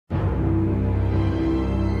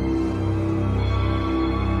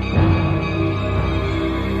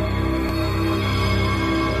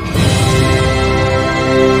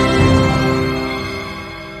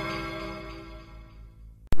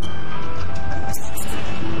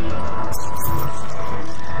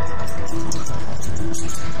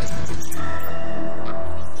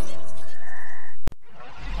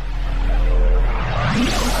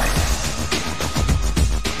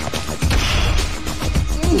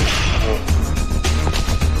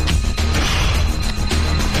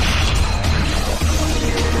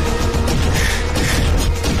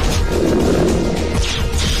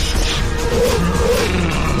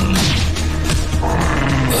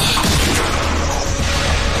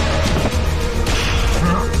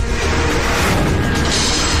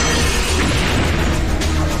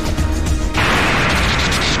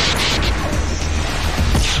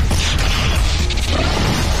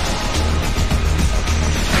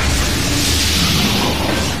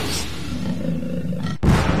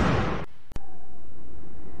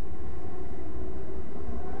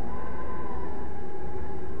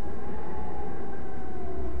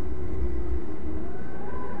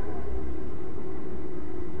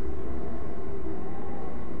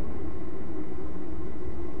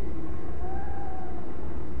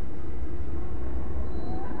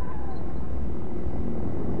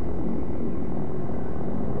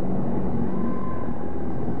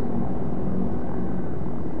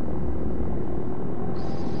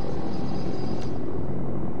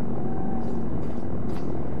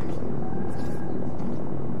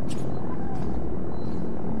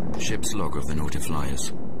last log of the Naughty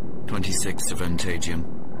Flyers, 26th of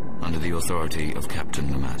Antagium, under the authority of Captain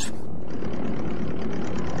Lamat.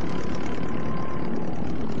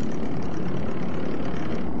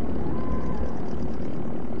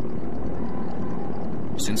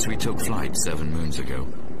 Since we took flight 7 moons ago,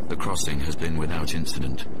 the crossing has been without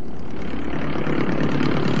incident.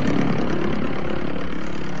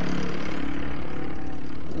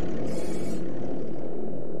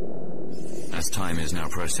 As time is now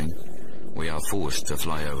pressing, we are forced to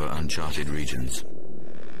fly over uncharted regions.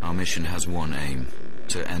 Our mission has one aim: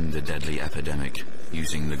 to end the deadly epidemic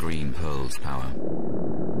using the Green Pearl's power.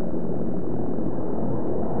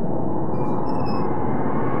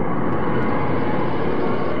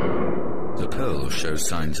 The Pearl shows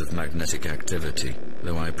signs of magnetic activity,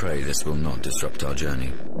 though I pray this will not disrupt our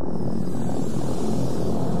journey.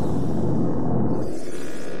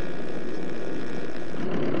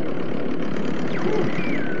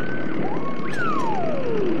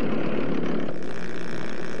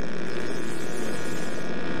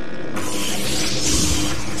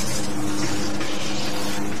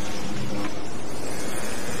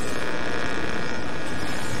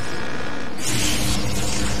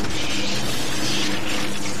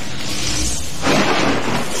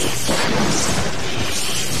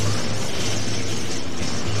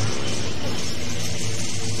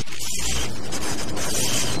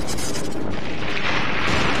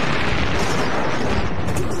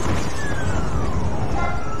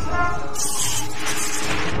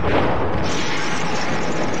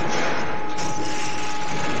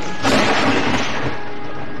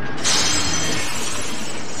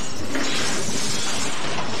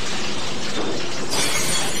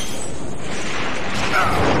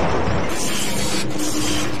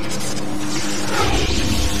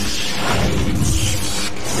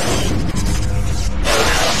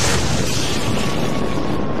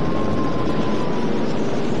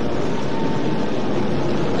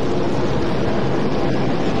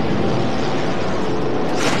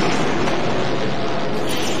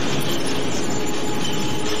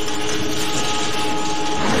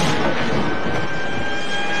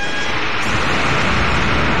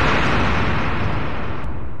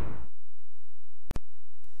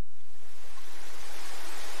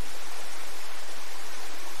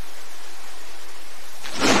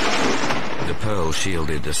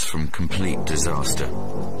 Shielded us from complete disaster.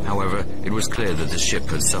 However, it was clear that the ship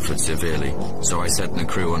had suffered severely, so I set the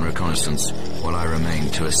crew on reconnaissance while I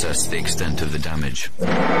remained to assess the extent of the damage.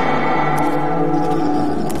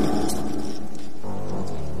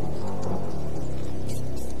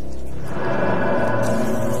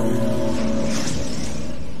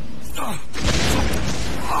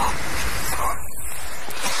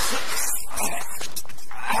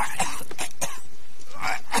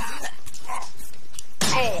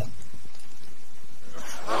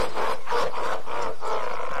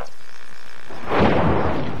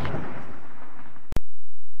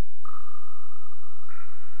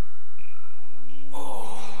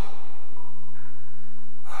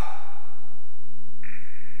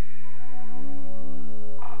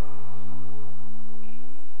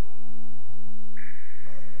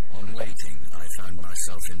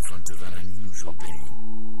 In front of an unusual being.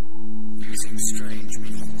 Using strange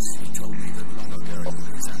means, he told me that long ago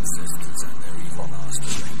his ancestors and their evil master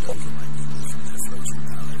reigned over my people from their floating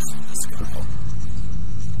palace in the sky.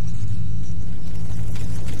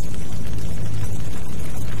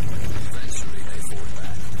 Eventually they fought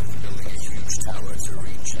back, building a huge tower to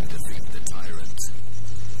reach and defeat the tyrant.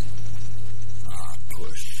 Ah,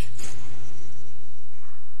 push.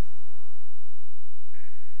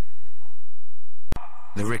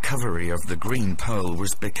 The recovery of the Green Pearl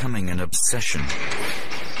was becoming an obsession.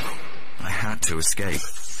 I had to escape.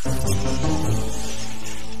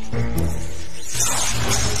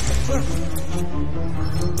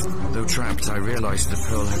 Though trapped, I realized the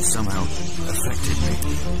Pearl had somehow affected me.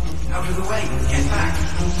 Out of the way! Get back!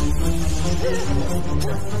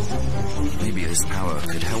 Maybe this power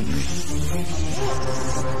could help me.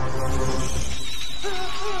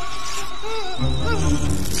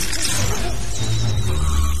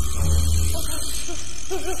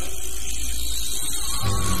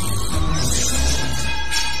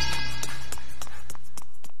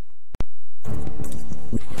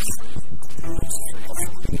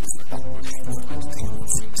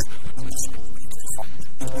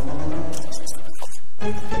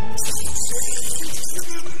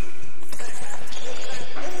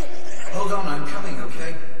 Hold on, I'm coming,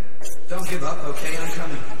 okay? Don't give up, okay? I'm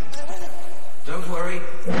coming. Don't worry.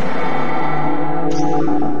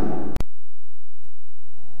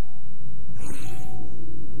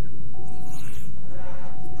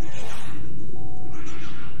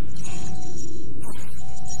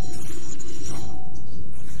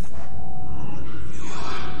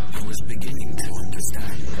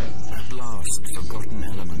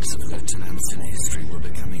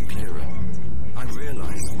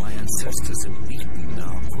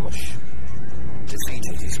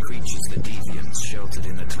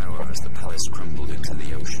 glass crumbled into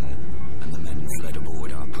the ocean, and the men fled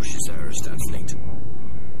aboard our precious aerostat fleet.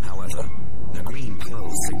 However, the green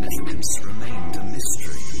pearl's significance remained a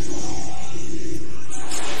mystery.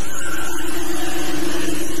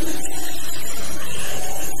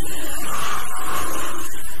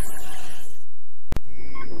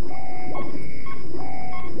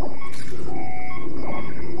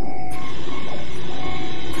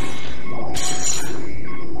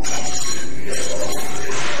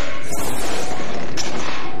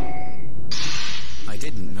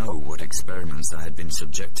 Experiments I had been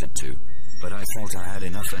subjected to, but I felt I had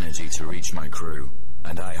enough energy to reach my crew,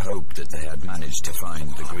 and I hoped that they had managed to find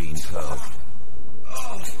the green pearl.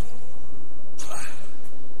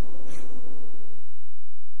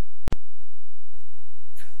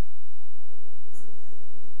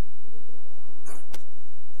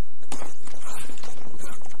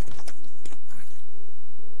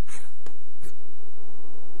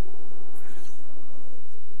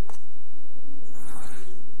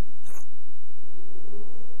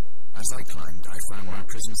 As I climbed, I found my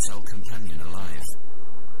prison cell companion alive.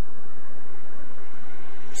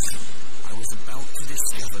 I was about to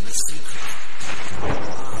discover the secret.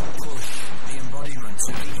 Push, the embodiment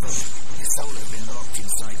of evil. His soul had been locked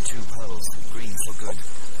inside two pearls, green for good,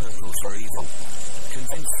 purple for evil.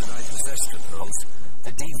 Convinced that I possessed the pearls,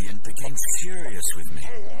 the deviant became furious with me.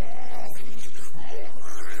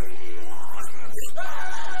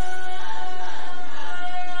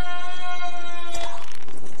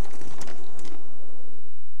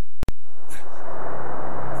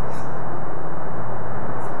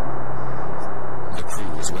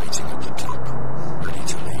 Waiting at the top, ready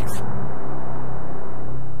to leave.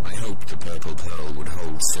 I hoped the purple pearl would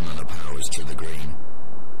hold similar powers to the green.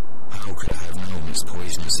 How could I have known its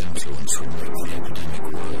poisonous influence would make the epidemic